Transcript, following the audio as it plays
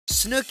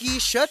Snooki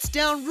shuts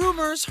down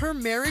rumors her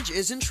marriage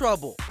is in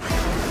trouble.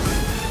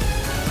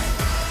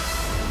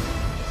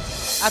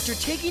 After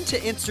taking to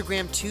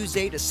Instagram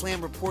Tuesday to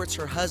slam reports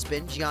her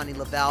husband, Gianni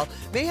Laval,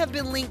 may have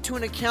been linked to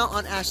an account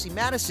on Ashley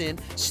Madison,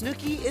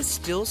 Snooki is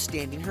still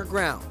standing her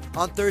ground.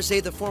 On Thursday,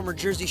 the former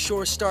Jersey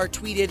Shore star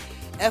tweeted,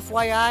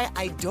 "FYI,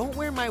 I don't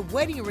wear my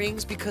wedding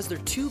rings because they're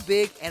too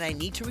big and I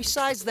need to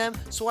resize them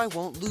so I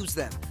won't lose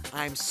them.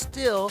 I'm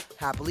still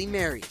happily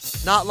married."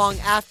 Not long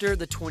after,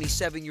 the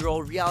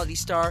 27-year-old reality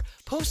star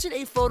posted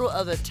a photo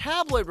of a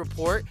tabloid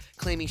report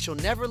claiming she'll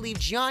never leave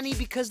Gianni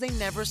because they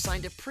never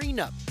signed a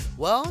prenup.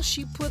 Well,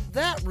 she put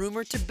that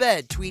rumor to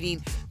bed,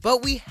 tweeting,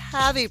 "But we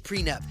have a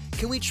prenup.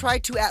 Can we try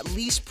to at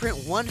least print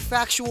one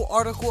factual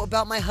article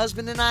about my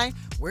husband and I?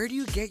 Where do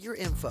you get your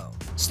info?"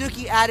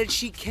 Snooki added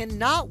she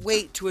cannot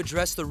wait to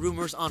address the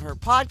rumors on her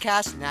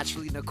podcast,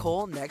 Naturally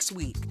Nicole, next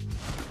week.